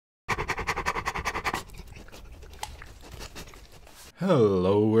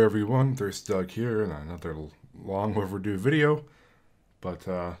Hello everyone, thirstydog here, and another long overdue video, but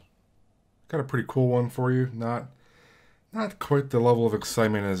got a pretty cool one for you. Not quite the level of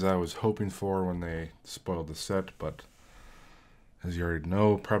excitement as I was hoping for when they spoiled the set, but as you already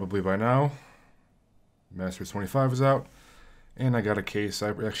know probably by now, Masters 25 is out, and I got a case. I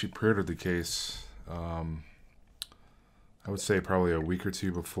actually pre-ordered the case, I would say probably a week or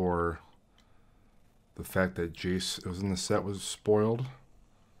two before the fact that Jace was in the set was spoiled.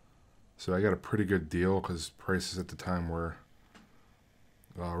 So I got a pretty good deal because prices at the time were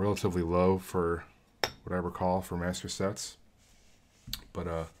relatively low for what I recall for master sets.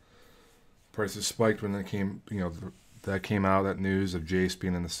 But prices spiked when that came, that came out, that news of Jace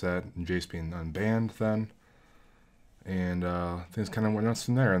being in the set and Jace being unbanned then. And things kind of went nuts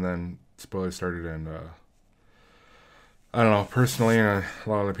from there, and then spoilers started, and I don't know, personally, and a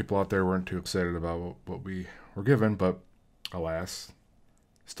lot of other people out there weren't too excited about what we were given, but alas,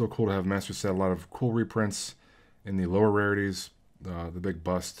 still cool to have Master Set. A lot of cool reprints in the lower rarities, the big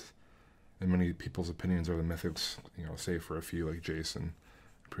bust, in many people's opinions are the mythics, save for a few like Jason,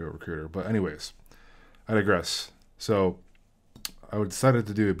 Pre-Order Recruiter. But anyways, I digress. So I decided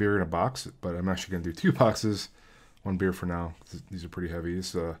to do a beer in a box, but I'm actually going to do 2 boxes, 1 beer for now. These are pretty heavy.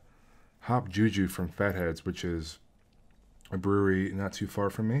 This is Hop Juju from Fatheads, which is a brewery not too far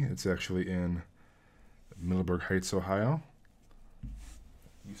from me. It's actually in Middleburg Heights, Ohio.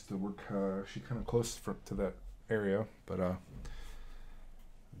 Used to work actually kind of close to that area, but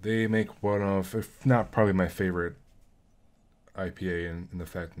they make one of, if not probably my favorite IPA in the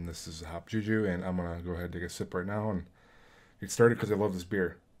fact that this is a Hop Juju, and I'm going to go ahead and take a sip right now and get started because I love this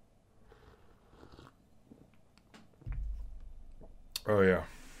beer. Oh yeah.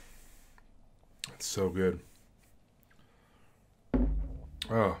 It's so good.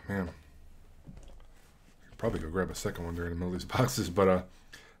 Oh, man. Probably go grab a second one during the middle of these boxes, but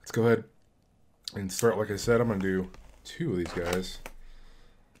let's go ahead and start. Like I said, I'm going to do 2 of these guys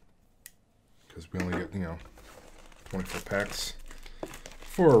because we only get, 24 packs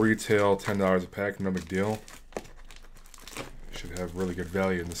for a retail $10 a pack. No big deal. Should have really good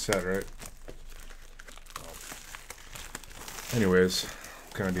value in the set, right? Anyways,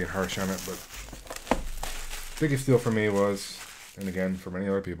 I'm kind of being harsh on it, but biggest deal for me was, and again, for many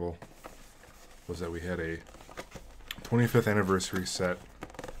other people, was that we had a 25th anniversary set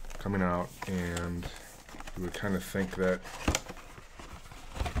coming out, and you would kind of think that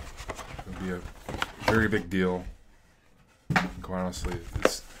it would be a very big deal. And quite honestly,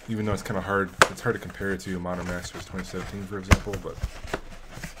 even though it's kind of hard, it's hard to compare it to Modern Masters 2017, for example, but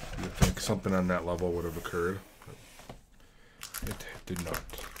you would think something on that level would have occurred. But it did not.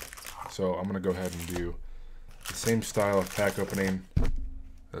 So I'm going to go ahead and do the same style of pack opening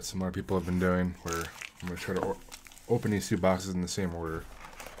that some other people have been doing, where I'm going to try to open these 2 boxes in the same order.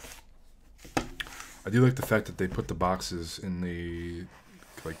 I do like the fact that they put the boxes in the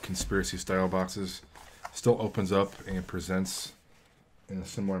conspiracy style boxes. Still opens up and presents in a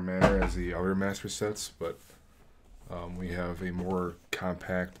similar manner as the other master sets, but we have a more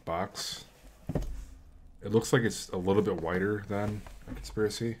compact box. It looks like it's a little bit wider than a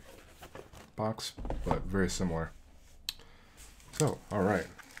conspiracy box, but very similar. So, alright.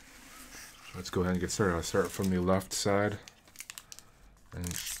 Let's go ahead and get started. I'll start from the left side and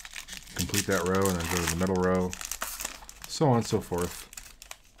complete that row, and then go to the middle row, so on and so forth.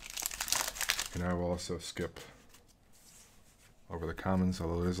 And I will also skip over the commons,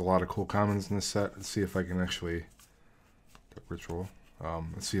 although there's a lot of cool commons in this set. Let's see if I can actually, ritual,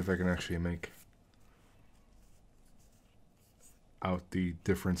 let's see if I can actually make out the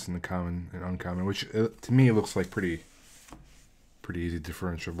difference in the common and uncommon, which to me looks like pretty easy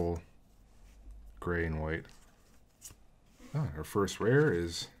differentiable gray and white. Our first rare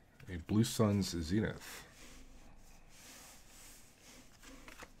is a Blue Suns Zenith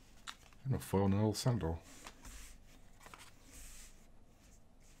and a foil Nil Sandal.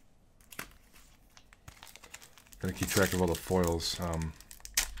 Gotta keep track of all the foils.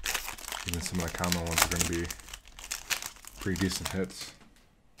 Even some of the common ones are going to be pretty decent hits.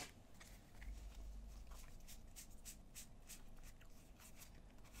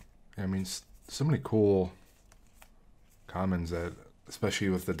 I mean, so many cool commons that, especially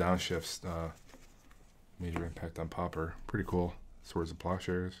with the downshifts, major impact on Popper. Pretty cool. Swords of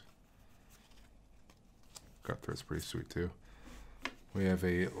Plowshares. Cutthroat's pretty sweet too. We have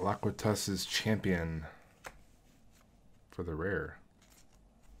a Laquatus's Champion for the rare.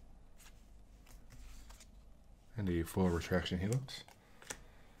 And a full retraction helix.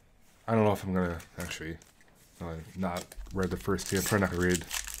 I don't know if I'm going to actually not read the first 2. I'm probably not going to read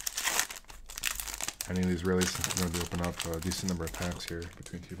any of these releases. I'm going to open up a decent number of packs here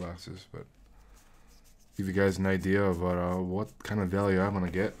between 2 boxes, but give you guys an idea of what kind of value I'm going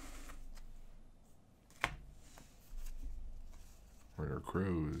to get. Rare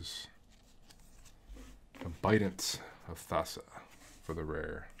Crows. Abidance of Thassa for the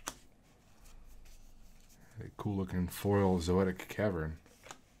rare. A cool looking foil Zoetic Cavern.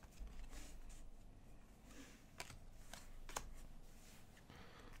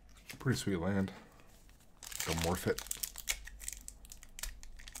 Pretty sweet land. Go morph it.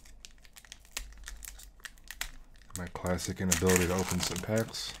 My classic inability to open some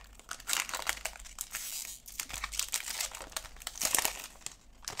packs.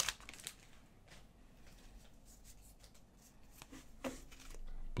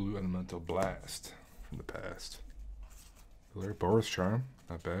 Blue Elemental Blast from the past. Boris Charm,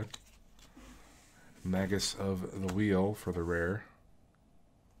 not bad. Magus of the Wheel for the rare.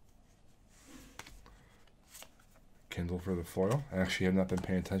 Kindle for the foil. I actually have not been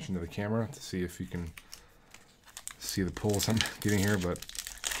paying attention to the camera to see if you can see the pulls I'm getting here, but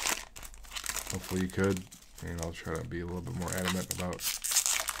hopefully you could. And I'll try to be a little bit more adamant about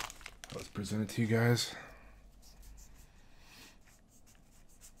how it's presented to you guys.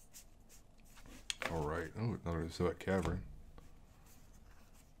 Alright, oh, another Zoetic Cavern.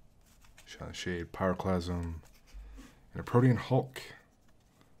 Shine Shade, Pyroclasm, and a Protean Hulk.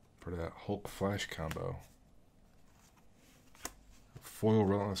 Part of that Hulk Flash combo. Foil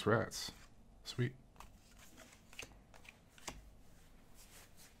Relentless Rats. Sweet.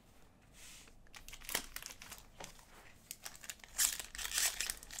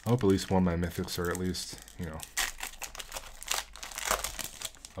 I hope at least one of my mythics are at least, you know,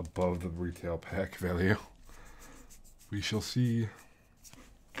 above the retail pack value. We shall see.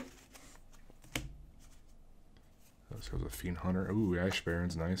 This goes a Fiend Hunter. Ooh, Ash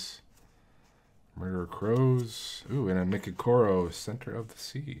Baron's nice. Murderer Crows. Ooh, and a Mikikoro, Center of the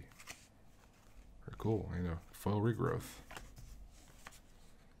Sea. Very cool. You know, foil regrowth.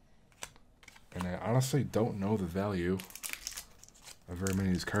 And I honestly don't know the value of very many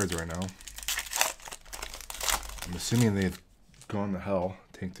of these cards right now. I'm assuming they've gone to hell,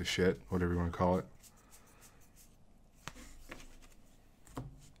 tanked to shit, whatever you want to call it.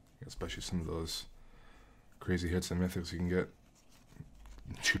 Especially some of those crazy hits and mythics you can get.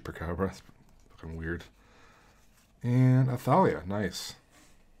 Chupacabra. Weird. And Athalia, nice.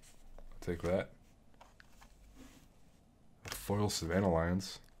 I'll take that. A foil Savannah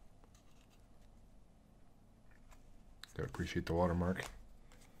Lions. Gotta appreciate the watermark.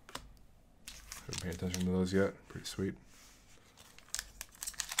 Haven't paid attention to those yet. Pretty sweet.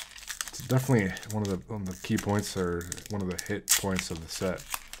 It's definitely one of the key points, or one of the hit points of the set.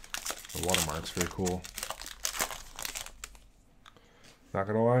 The watermark's very cool. Not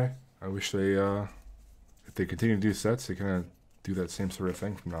gonna lie, I wish they, if they continue to do sets, they kind of do that same sort of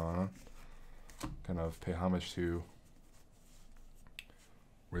thing from now on. Kind of pay homage to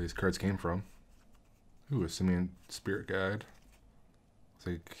where these cards came from. Ooh, a Simian Spirit Guide. Looks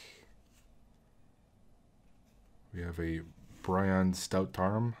like we have a Brian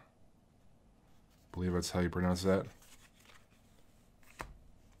Stoutarm. I believe that's how you pronounce that.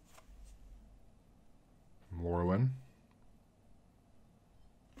 Morrowind.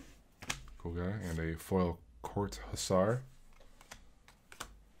 Cool guy. And a foil Court Hussar.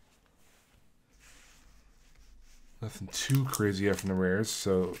 Nothing too crazy yet from the rares,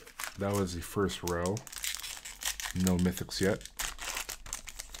 so that was the first row. No mythics yet.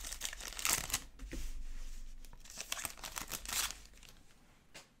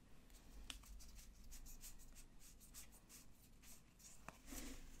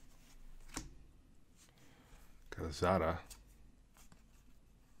 Got a Zada.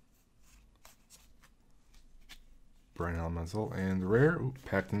 Brian Elemental. And the rare, ooh,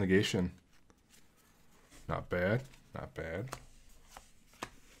 Pact Negation. Not bad. Not bad.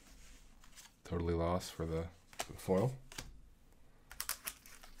 Totally lost for the foil.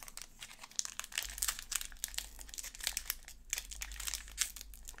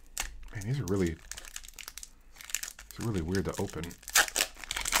 Man, these are really weird to open.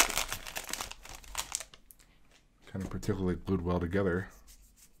 Kind of particularly glued well together.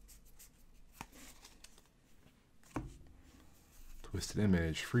 Twisted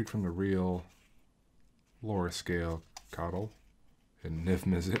Image, Freed from the Real, Laura Scale, Coddle, and Niv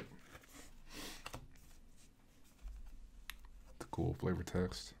Mizzet. The cool flavor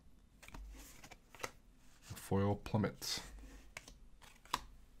text. The foil Plummets.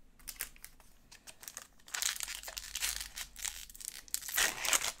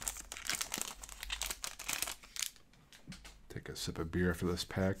 Take a sip of beer after this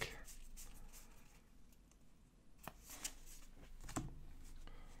pack.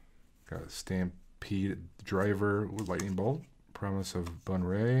 Got a Stampede Driver with Lightning Bolt. Promise of Bun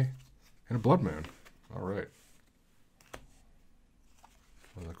Ray. And a Blood Moon. Alright.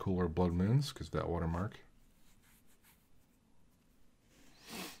 One of the cooler Blood Moons, because of that watermark.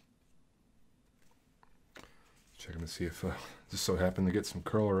 Checking to see if just so happened to get some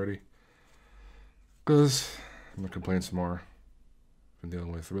curl already. Because I'm going to complain some more. Been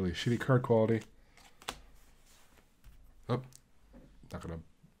dealing with really shitty card quality. Oh, not going to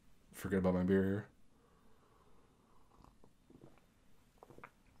forget about my beer here.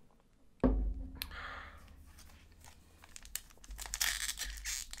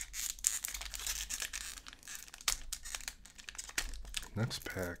 Next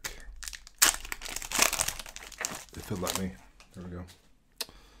pack. If it let me. There we go.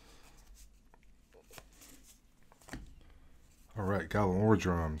 Alright, Goblin War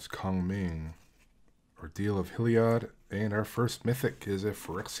Drums, Kong Ming, Ordeal of Heliod, and our first mythic is a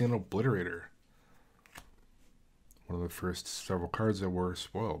Phyrexian Obliterator. One of the first several cards that were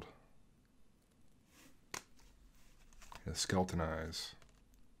spoiled. And Skeleton Eyes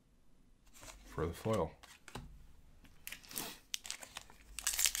for the foil.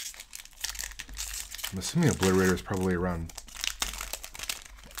 I'm assuming Obliterator is probably around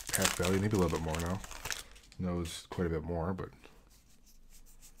pack value, maybe a little bit more now. Knows quite a bit more, but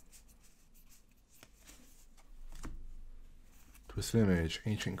Twisted Image,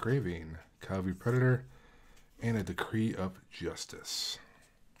 Ancient Craving, Kavu Predator, and a Decree of Justice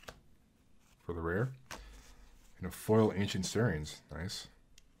for the rare. And a foil Ancient Stirrings. Nice.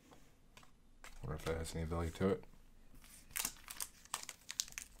 Wonder if that has any value to it.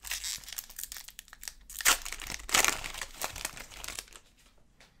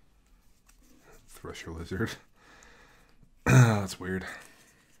 Thresher Lizard. That's weird.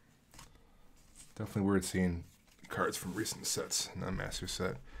 Definitely weird seeing cards from recent sets, not Master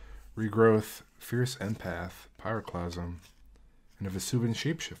Set. Regrowth, Fierce Empath, Pyroclasm, and a Vesuvian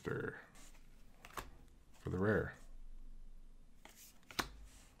Shapeshifter for the rare.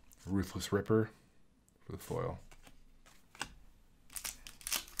 Ruthless Ripper for the foil.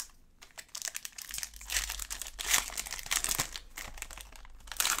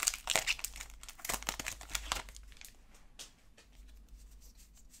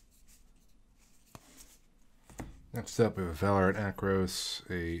 Next up, we have a Valorant Akros,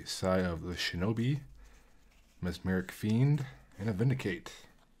 a Sigh of the Shinobi, Mesmeric Fiend, and a Vindicate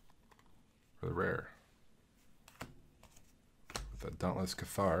for the rare. With a Dauntless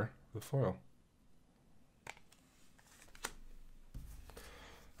Cathar, the foil.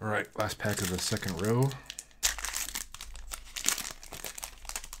 Alright, last pack of the second row.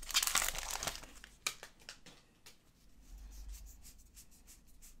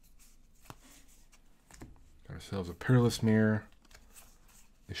 Ourselves a Peerless Mirror,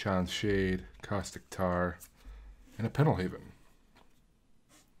 Ishan's Shade, Caustic Tar, and a Pendelhaven.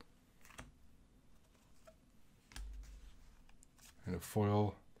 And a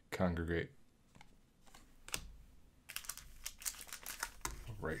foil Congregate.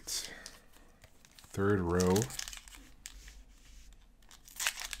 Alright. Third row.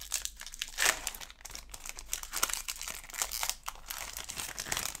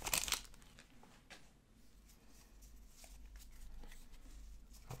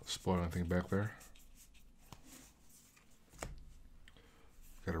 Spoil anything back there.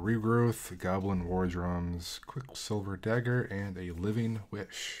 Got a Regrowth, Goblin War Drums, Quicksilver Dagger, and a Living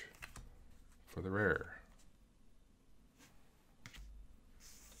Wish for the rare.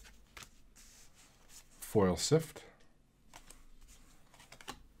 Foil Sift.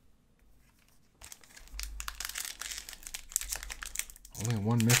 Only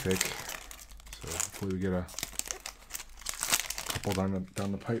one mythic, so hopefully we get a couple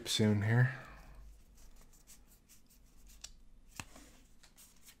down the pipe soon here.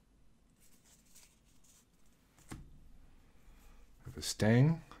 We have a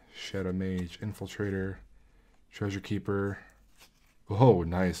Stang, Shadow Mage, Infiltrator, Treasure Keeper. Oh,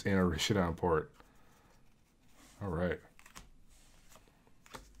 nice, and a Rishidan Port. Alright.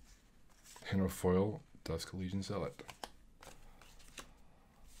 And a foil Dusk Legion Zealot.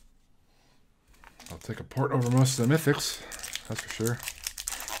 I'll take a port over most of the mythics, that's for sure.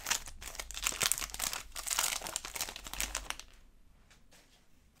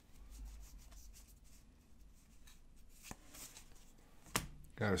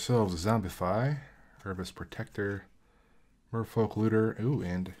 Got ourselves a Zombify, Herbis Protector, Merfolk Looter, ooh,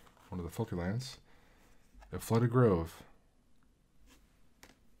 and one of the Folker lands, a Flooded Grove,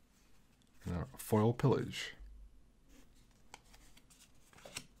 and a Foil Pillage.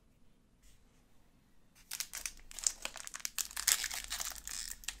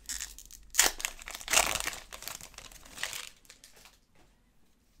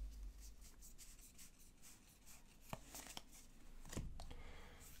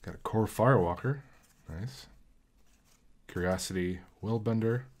 Got a Core Firewalker. Nice. Curiosity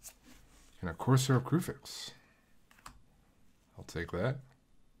Willbender. And a Corsair Crewfix. I'll take that.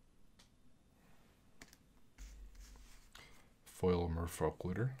 Foil Merfolk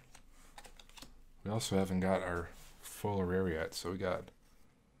Glitter. We also haven't got our foil rare yet, so we got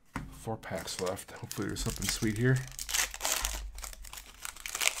 4 packs left. Hopefully there's something sweet here.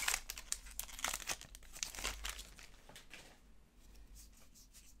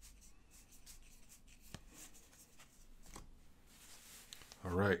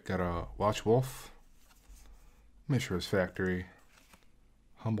 Alright, got a Watch Wolf, Mishra's Factory,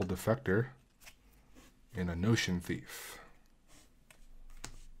 Humble Defector, and a Notion Thief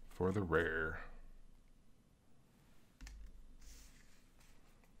for the rare.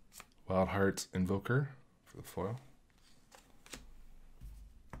 Wild Hearts Invoker for the foil.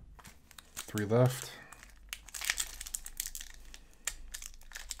 3 left.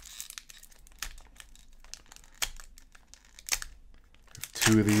 If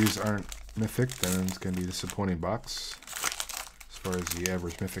 2 of these aren't mythic, then it's going to be a disappointing box as far as the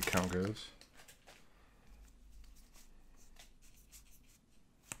average mythic count goes.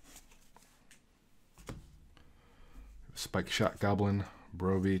 Spike Shot Goblin,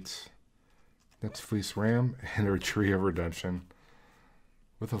 Brobeats, Next Fleece Ram, and a Tree of Redemption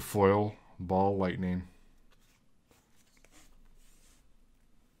with a foil Ball Lightning.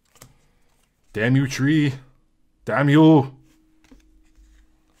 Damn you, Tree! Damn you!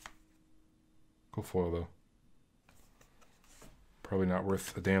 Cool foil though. Probably not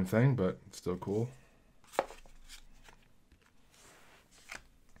worth a damn thing, but still cool.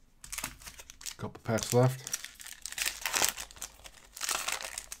 Couple packs left.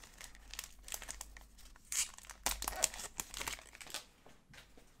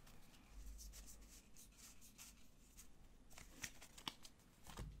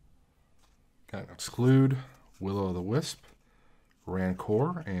 Got an Exclude, Will-O-the-Wisp,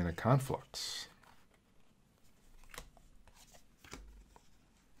 Rancor, and a Conflux.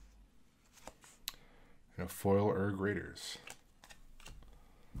 And a foil Urg Raiders.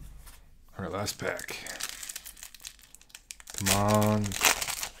 Alright, last pack. Come on,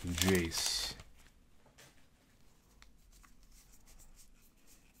 Jace.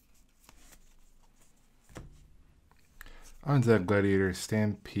 Undead Gladiator,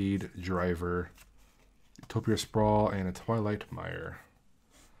 Stampede Driver, Utopia Sprawl, and a Twilight Mire.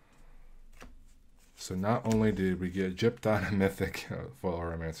 So not only did we get gypped on a mythic foil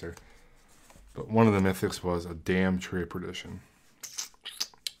Aromancer, but one of the mythics was a damn Tree of Perdition.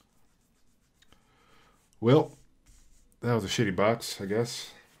 Well, that was a shitty box, I guess.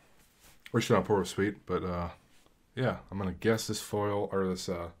 Wish not pour was sweet, but yeah, I'm gonna guess this foil or this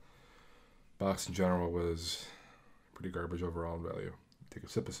box in general was pretty garbage overall in value. Take a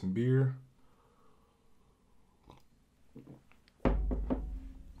sip of some beer.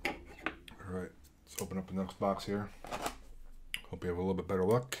 Alright, let's open up the next box here. Hope you have a little bit better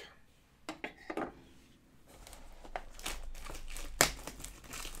luck.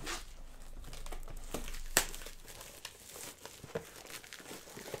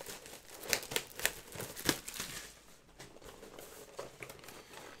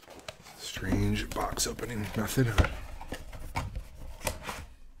 Strange box opening method.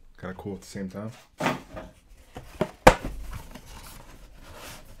 Kind of cool at the same time.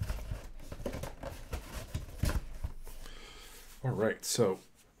 All right, so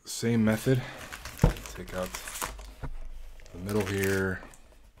same method. Take out the middle here,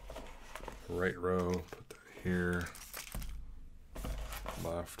 right row, put that here,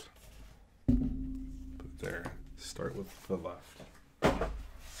 left, put it there. Start with the left.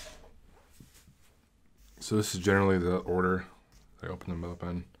 So this is generally the order I open them up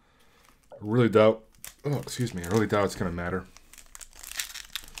in. I really doubt, I really doubt it's gonna matter.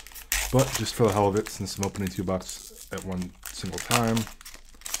 But just for the hell of it, since I'm opening 2 boxes at one single time,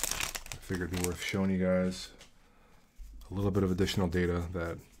 I figured it'd be worth showing you guys a little bit of additional data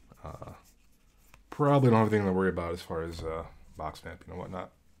that probably don't have anything to worry about as far as box mapping and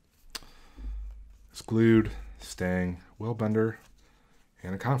whatnot. Exclude, Stang, Willbender,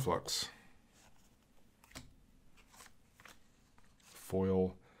 and a Conflux.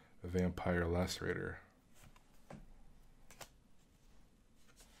 Foil Vampire Lacerator.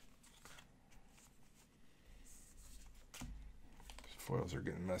 These foils are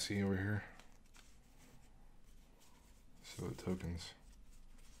getting messy over here. So the tokens.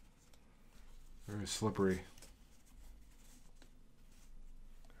 Very slippery.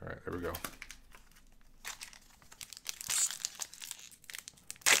 Alright, there we go.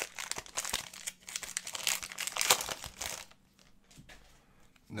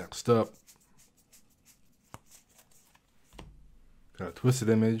 Next up, got a Twisted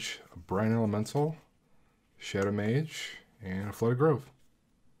Image, a Brine Elemental, Shadow Mage, and a Flooded Grove.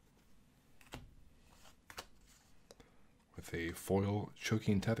 With a foil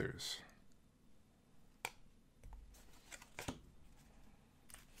Choking Tethers.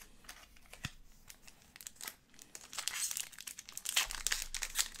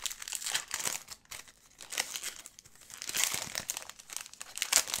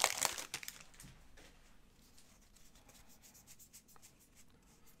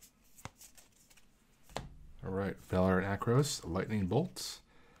 Alright, Valor and Akros, Lightning Bolts,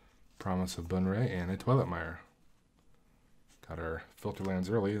 Promise of Bunray, and a Twilight Mire. Got our filter lands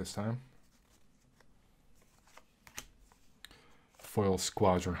early this time. Foil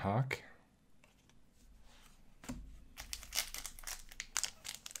Squadron Hawk.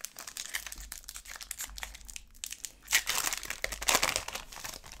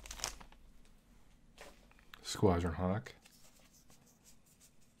 Squadron Hawk.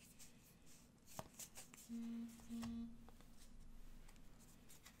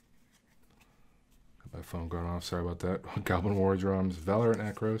 My phone going off, sorry about that. Goblin War Drums, Valor and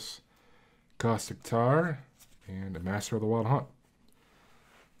Akros, Caustic Tar, and a Master of the Wild Hunt.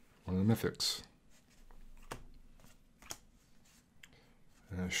 One of the mythics.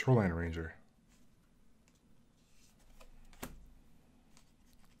 And a Shoreline Ranger.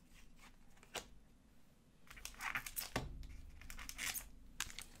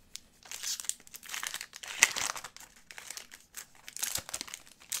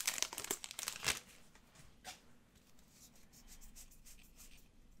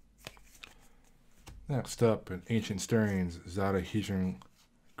 Next up, an Ancient Stirrings, Zada Hedron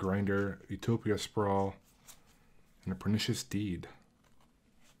Grinder, Utopia Sprawl, and a Pernicious Deed.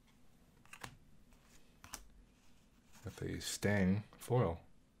 With a Stang foil.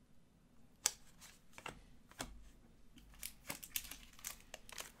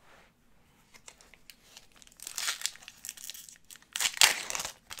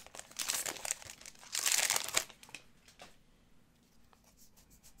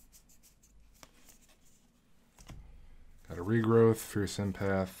 Got a Regrowth, Fierce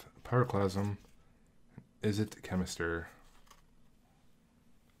Empath, Pyroclasm, Izzet Chemister.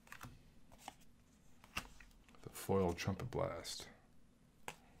 The foil Trumpet Blast.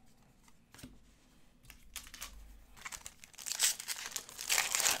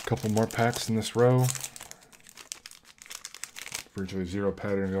 A couple more packs in this row. Virtually zero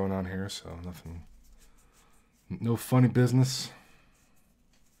pattern going on here, so nothing, no funny business.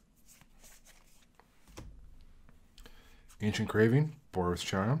 Ancient Craving, Boros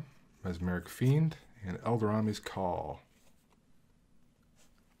Charm, Mesmeric Fiend, and Eldorami's Call.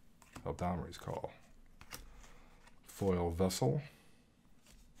 Eldamri's Call. Foil Vessel.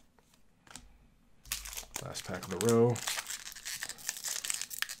 Last pack of the row.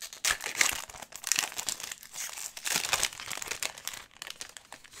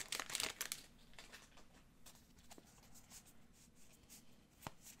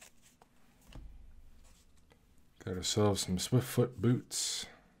 Got ourselves some Swiftfoot Boots,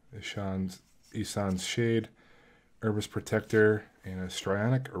 Isan's Shade, Herbis Protector, and a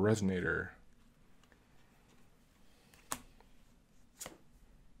Strionic Resonator.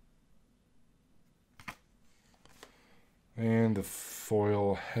 And the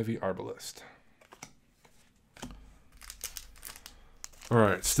foil Heavy Arbalist.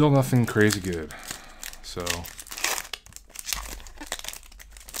 Alright, still nothing crazy good. So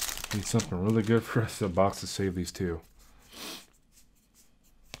need something really good for us to box to save these two.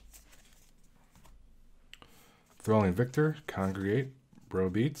 Thralling Victor, Congregate,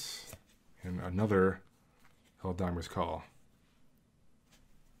 Bro Beats, and another Eldamri's Call.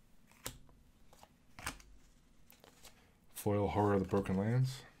 Foil Horror of the Broken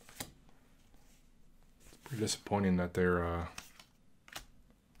Lands. It's pretty disappointing that they're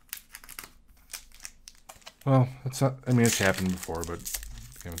well, it's not, I mean, it's happened before, but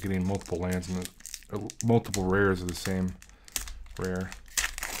you know, getting multiple lands and multiple rares of the same rare,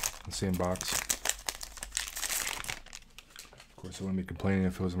 the same box. Of course, I wouldn't be complaining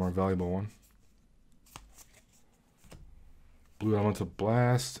if it was a more valuable one. Blue Elemental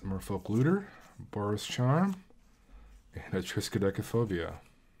Blast, Merfolk Looter, Boros Charm, and a Triskaidekaphobia.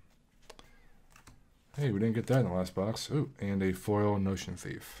 Hey, we didn't get that in the last box. Ooh, and a foil Notion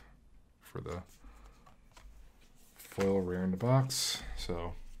Thief for the foil rare in the box.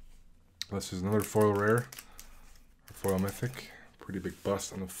 So this is another foil rare, or foil mythic. Pretty big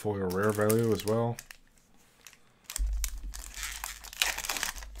bust on the foil rare value as well.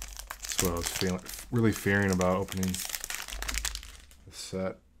 That's what I was really fearing about opening the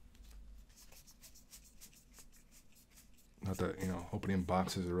set. Not that, you know, opening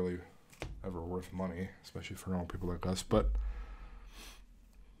boxes are really ever worth money, especially for normal people like us, but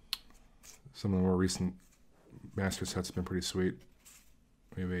some of the more recent master sets have been pretty sweet.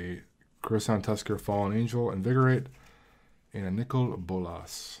 We have a Croissant Tusker Fallen Angel Invigorate and a Nicol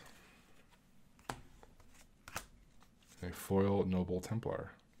Bolas. A foil Noble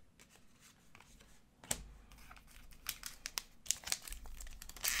Templar.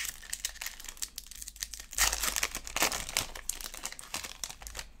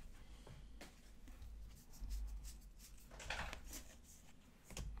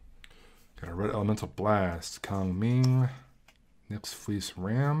 Got a Red Elemental Blast, Kong Ming, Nyx Fleece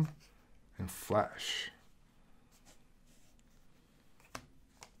Ram, and Flash.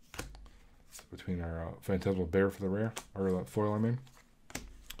 So between our Phantasmal Bear for the rare, or foil, I mean.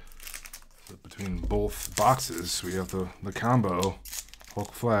 So between both boxes, we have the combo,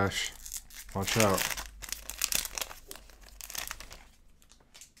 Hulk Flash. Watch out.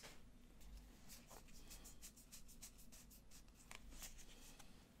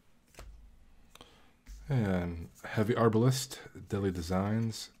 And Heavy Arbalist, Deadly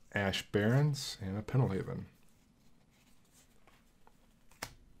Designs, Ash Barrens, and a Pendelhaven.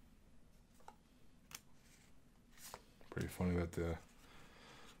 Pretty funny that the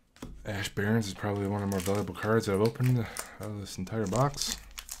Ash Barrens is probably one of the more valuable cards I've opened out of this entire box.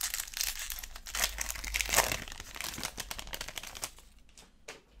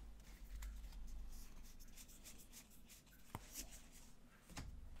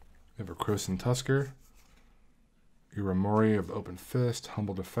 We have a Croissant Tusker, Uramori of the Open Fist,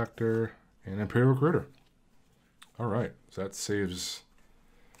 Humble Defector, and Imperial Recruiter. Alright, so that saves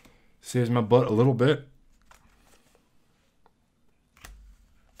my butt a little bit.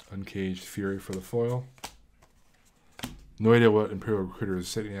 Uncaged Fury for the foil. No idea what Imperial Recruiter is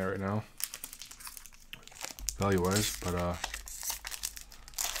sitting at right now, value-wise, but I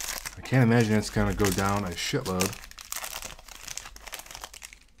can't imagine it's going to go down a shitload.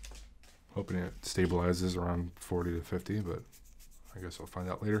 Hoping it stabilizes around 40 to 50, but I guess I'll find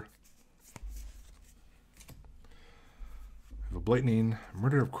out later. I have a Blightning,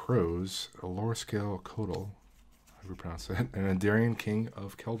 Murder of Crows, a Lower Scale Codal, how do we pronounce that, and a Darien King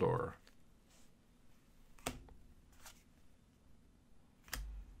of Keldor.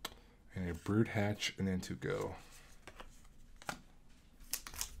 And a Brood Hatch and Antuco.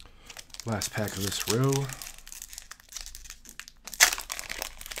 Last pack of this row.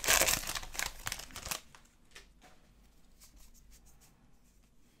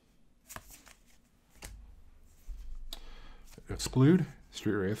 Exclude,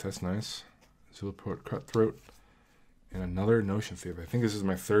 Street Wraith, that's nice. Zulaport Cutthroat, and another Notion Thief. I think this is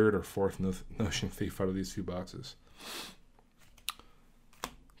my third or fourth Notion Thief out of these two boxes.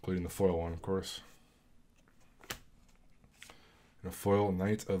 Including the foil one, of course. And a foil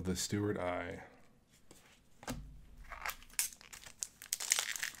Knight of the Steward Eye.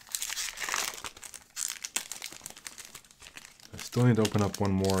 I still need to open up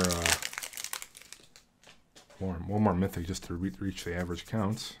one more mythic just to reach the average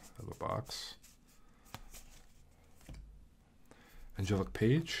count of the box. Angelic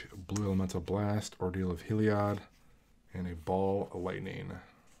Page, Blue Elemental Blast, Ordeal of Heliod, and a Ball of Lightning,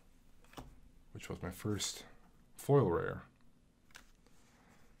 which was my first foil rare.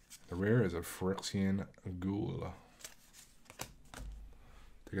 The rare is a Phyrexian Ghoul.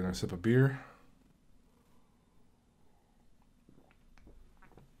 Take another sip of beer.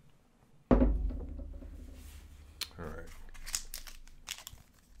 Alright.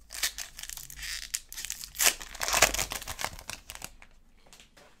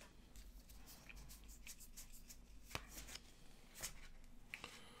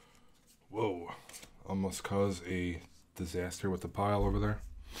 Whoa. Almost caused a disaster with the pile over there.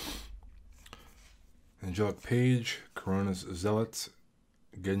 Angelic Page, Corona's Zealots,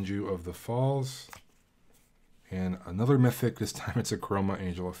 Genju of the Falls, and another mythic. This time it's a Chroma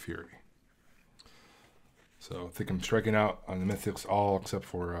Angel of Fury. So I think I'm striking out on the mythics all except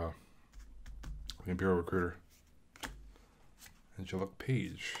for the Imperial Recruiter. Angelic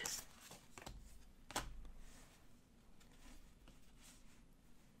Page.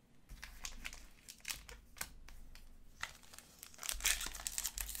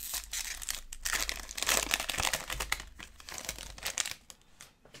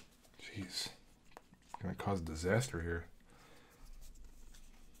 Jeez. Gonna cause a disaster here.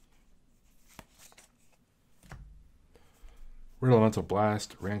 Red Elemental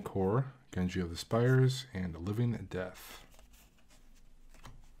Blast, Rancor, Genji of the Spires, and Living Death.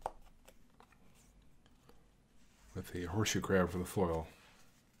 with a horseshoe crab for the foil.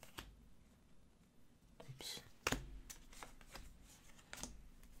 Oops.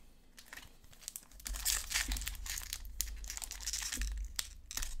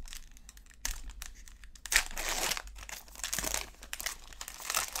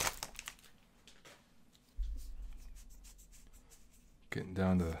 Getting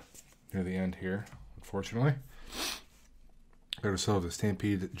down to near the end here, unfortunately. Got ourselves a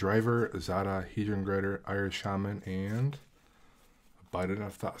Stampede Driver, Zada Hedron Grider, Irish Shaman, and a Biden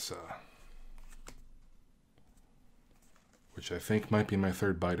of Thassa, which I think might be my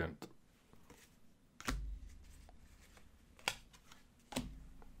third Biden.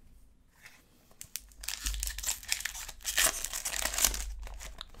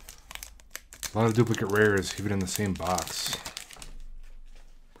 A lot of duplicate rares, even in the same box.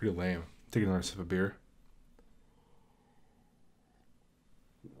 Pretty lame. Take another sip of beer.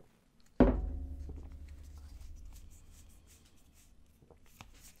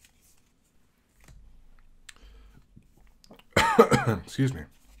 Excuse me.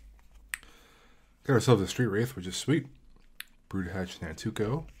 Got ourselves a Street Wraith, which is sweet. Broodhatch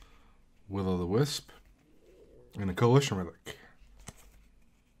Nantuko, Will-o'-the-Wisp, and a Coalition Relic.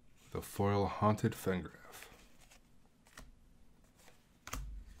 The foil Haunted Fengraf.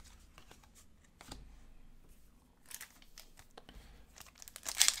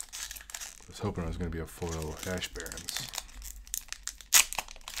 I was hoping it was going to be a foil Ash Barrens.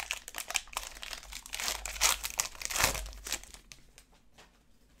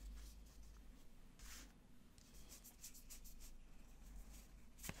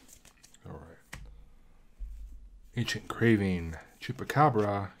 Ancient Craving,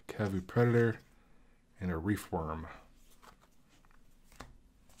 Chupacabra, Cavu Predator, and a Reef Worm.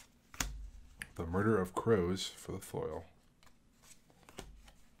 The Murder of Crows for the foil.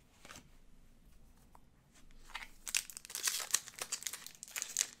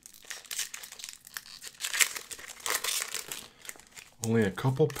 Only a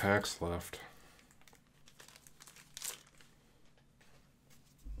couple packs left.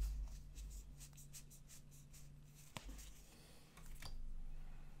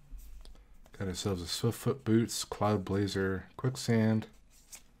 Got ourselves a Swiftfoot Boots, Cloud Blazer, Quicksand,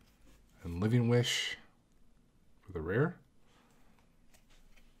 and Living Wish for the rare.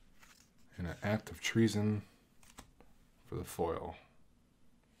 And an Act of Treason for the foil.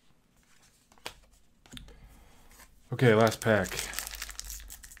 Okay, last pack.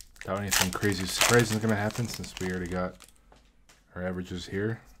 Doubt anything crazy surprising is going to happen since we already got our averages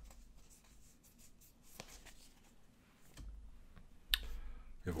here.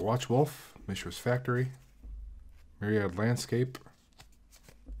 We have a Watch Wolf, Mishra's Factory, Myriad Landscape,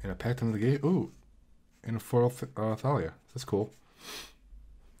 and a Pact into the Gate. Ooh, and a foil Thalia. That's cool.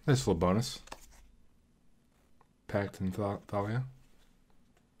 Nice little bonus. Pact and Thalia.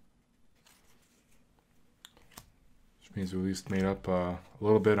 Which means we at least made up a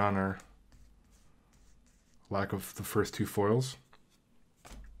little bit on our lack of the first two foils.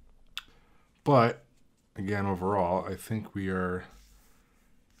 But, again, overall, I think we are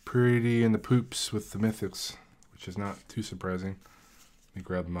pretty in the poops with the mythics, which is not too surprising. Let me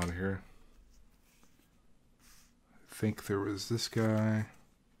grab them out of here. I think there was this guy.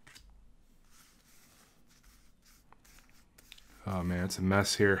 Oh man, it's a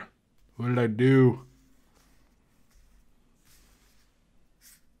mess here. What did I do?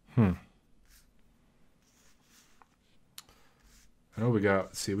 I know we got,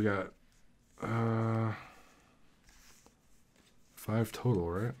 let's see, we got 5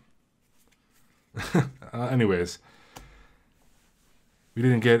 total, right? Anyways, we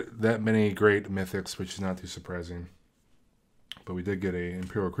didn't get that many great mythics, which is not too surprising. But we did get a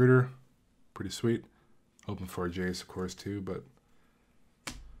Imperial Recruiter, pretty sweet. Hoping for a Jace, of course, too. But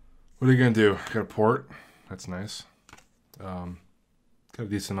what are you gonna do? Got a port, that's nice. Got a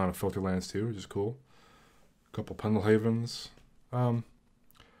decent amount of filter lands too, which is cool. A couple Pendlehavens.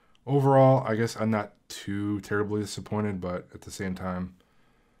 Overall, I guess I'm not too terribly disappointed, but at the same time,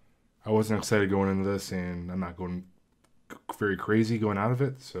 I wasn't excited going into this, and I'm not going very crazy going out of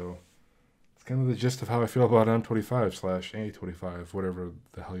it, so it's kind of the gist of how I feel about M25/A25, whatever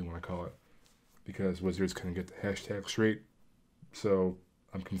the hell you want to call it, because Wizards couldn't get the hashtag straight, so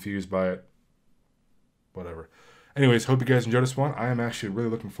I'm confused by it. Whatever. Anyways, hope you guys enjoyed this one. I am actually really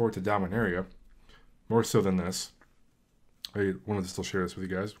looking forward to Dominaria, more so than this. I wanted to still share this with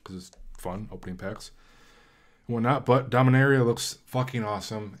you guys because it's fun, opening packs and whatnot. But Dominaria looks fucking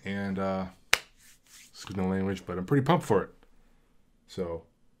awesome, and excuse my language, but I'm pretty pumped for it. So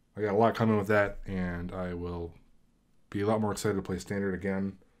I got a lot coming with that, and I will be a lot more excited to play Standard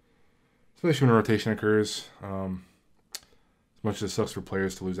again, especially when a rotation occurs. much as it sucks for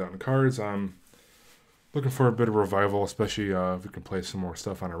players to lose out in cards, I'm looking for a bit of revival, especially if we can play some more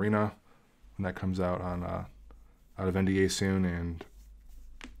stuff on Arena when that comes out on out of NDA soon, and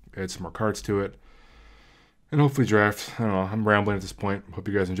add some more cards to it. And hopefully draft. I don't know, I'm rambling at this point. Hope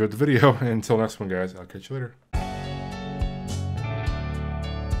you guys enjoyed the video. And until next one, guys, I'll catch you later.